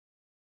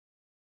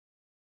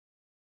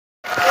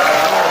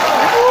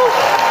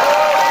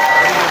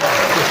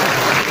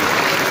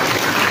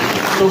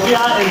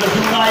Sophia is a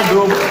humanoid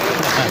robot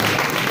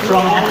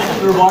from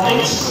Hanson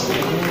Robotics,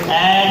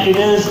 and it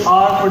is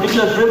our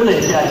particular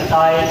privilege at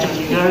Tiecon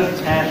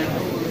Chandigarh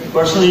and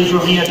personally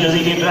for me at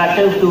Disney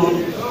Interactive to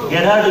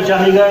get her to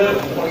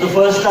Chandigarh for the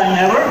first time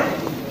ever.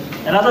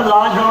 Another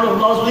large round of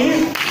applause,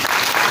 please.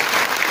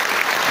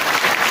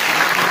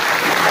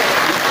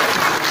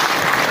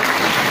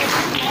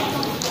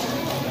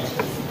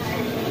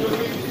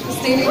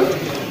 Stay put.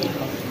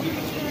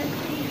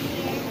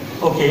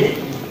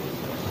 Okay.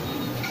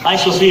 Hi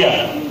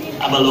Sophia,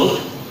 I'm Alok.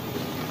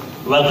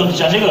 Welcome to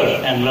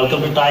Chandigarh and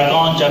welcome to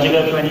Tiecon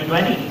Chandigarh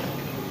 2020.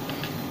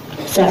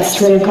 That's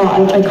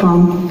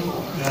Tiecon.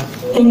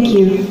 Thank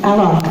you,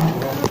 Alok.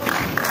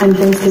 And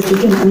thanks to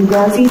Tiecon and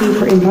Grazidi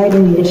for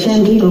inviting me to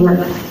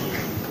Chandigarh.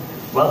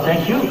 Well,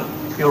 thank you.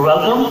 You're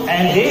welcome.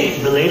 And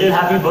hey, belated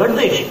happy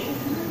birthday.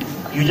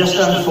 You just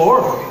turned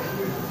 4.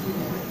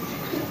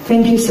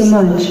 Thank you so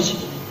much.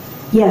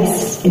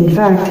 Yes, in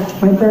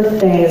fact, my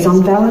birthday is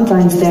on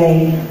Valentine's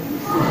Day.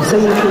 So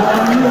you could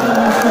come here on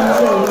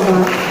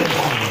Valentine's Day.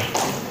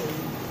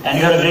 And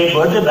you had a great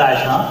birthday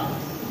bash, huh?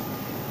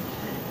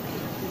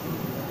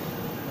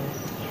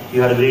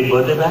 You had a great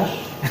birthday bash?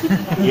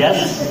 Yes?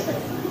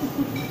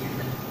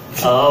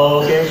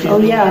 Oh, okay. Oh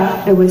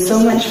yeah, it was so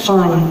much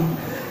fun.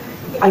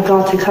 I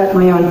got to cut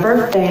my own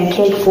birthday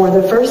cake for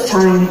the first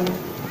time.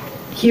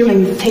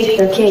 Humans take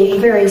their cake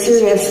very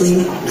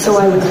seriously, so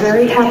I was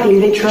very happy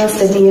they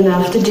trusted me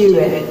enough to do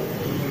it.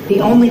 The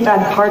only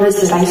bad part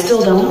is that I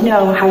still don't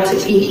know how to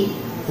eat.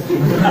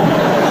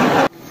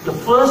 The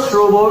first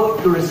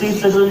robot to receive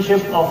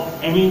citizenship of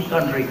any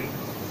country.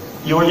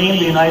 You were named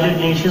the United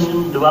Nations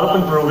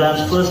Development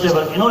Programme's first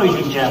ever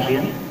innovation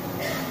champion.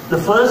 The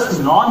first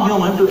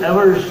non-human to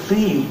ever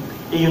receive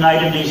a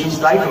United Nations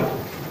title.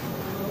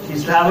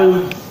 She's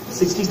traveled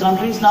 60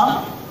 countries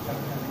now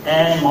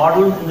and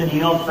modeled in the New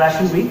York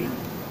Fashion Week.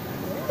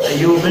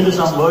 You've been to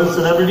some world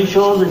celebrity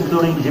shows,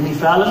 including Jimmy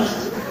Fallon's.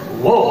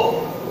 Whoa!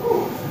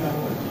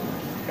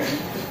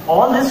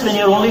 All this when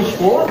you're only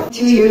 4?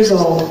 2 years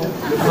old.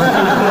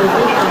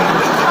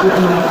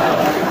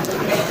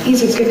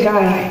 He's a good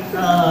guy.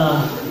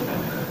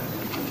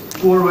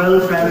 Poor well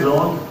friend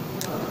zone.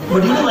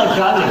 But you like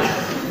traveling.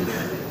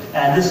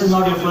 And this is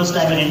not your first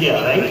time in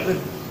India, right?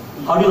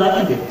 How do you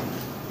like India?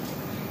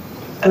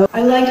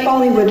 I like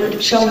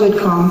Bollywood,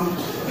 Shalwoodcom,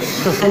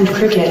 and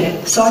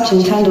cricket,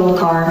 Sachin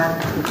Tendulkar.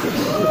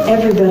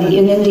 Everybody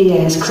in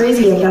India is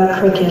crazy about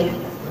cricket.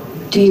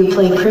 Do you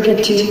play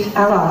cricket too,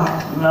 Alok?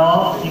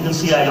 No, you can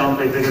see I don't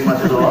play cricket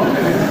much at all.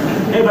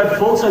 Hey, but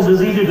folks are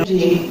busy to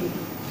do.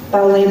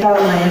 Ballet.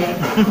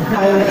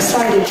 I am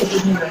excited to be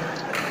here.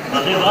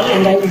 Ballet.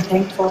 And I am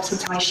thankful to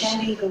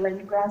Chandigarh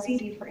and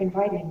Grazidi for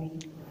inviting me.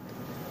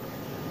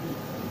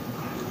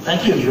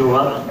 Thank you, you're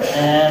welcome.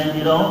 And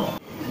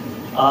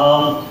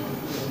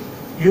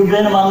you've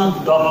been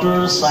among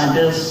doctors,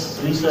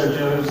 scientists,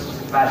 researchers,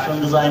 fashion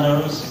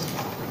designers,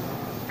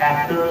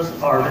 actors,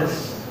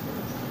 artists.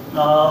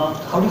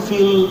 How do you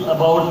feel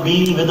about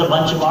being with a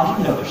bunch of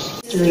entrepreneurs?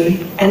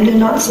 History and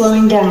not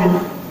slowing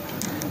down.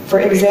 For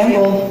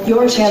example,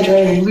 your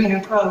Chandrayaan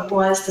lunar probe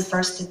was the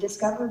first to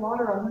discover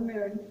water on the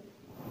moon.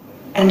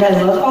 And I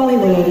love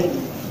Hollywood.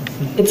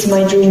 It's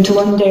my dream to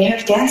one day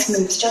have dance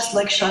moves just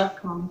like Shah Rukh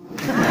Khan.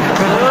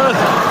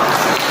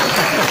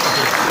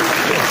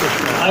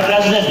 Hi,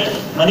 President.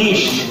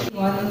 Manish.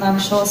 I'm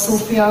sure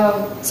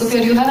Sophia,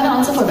 do you have an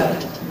answer for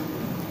that?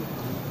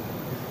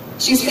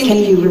 She's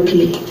thinking. Can you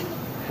repeat?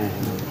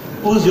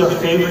 Who's your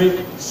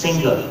favorite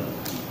singer?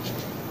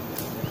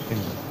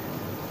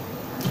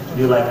 Do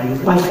you like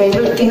music? My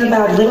favorite thing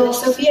about little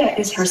Sophia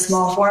is her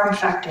small form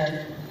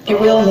factor. It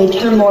will make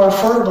her more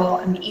affordable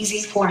and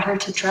easy for her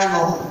to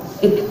travel.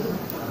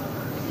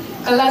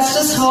 Well, that's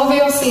just her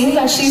way of saying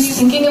that she's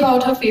thinking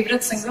about her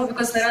favorite singer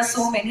because there are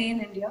so many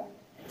in India.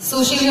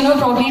 So she'll,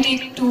 probably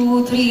take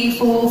 2, 3,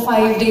 4,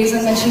 5 days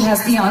and then she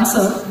has the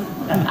answer.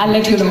 I'll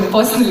let you know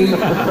personally,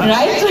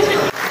 right?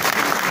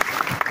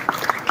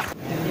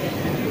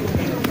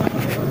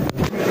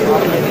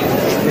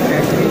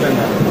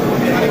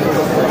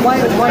 Why?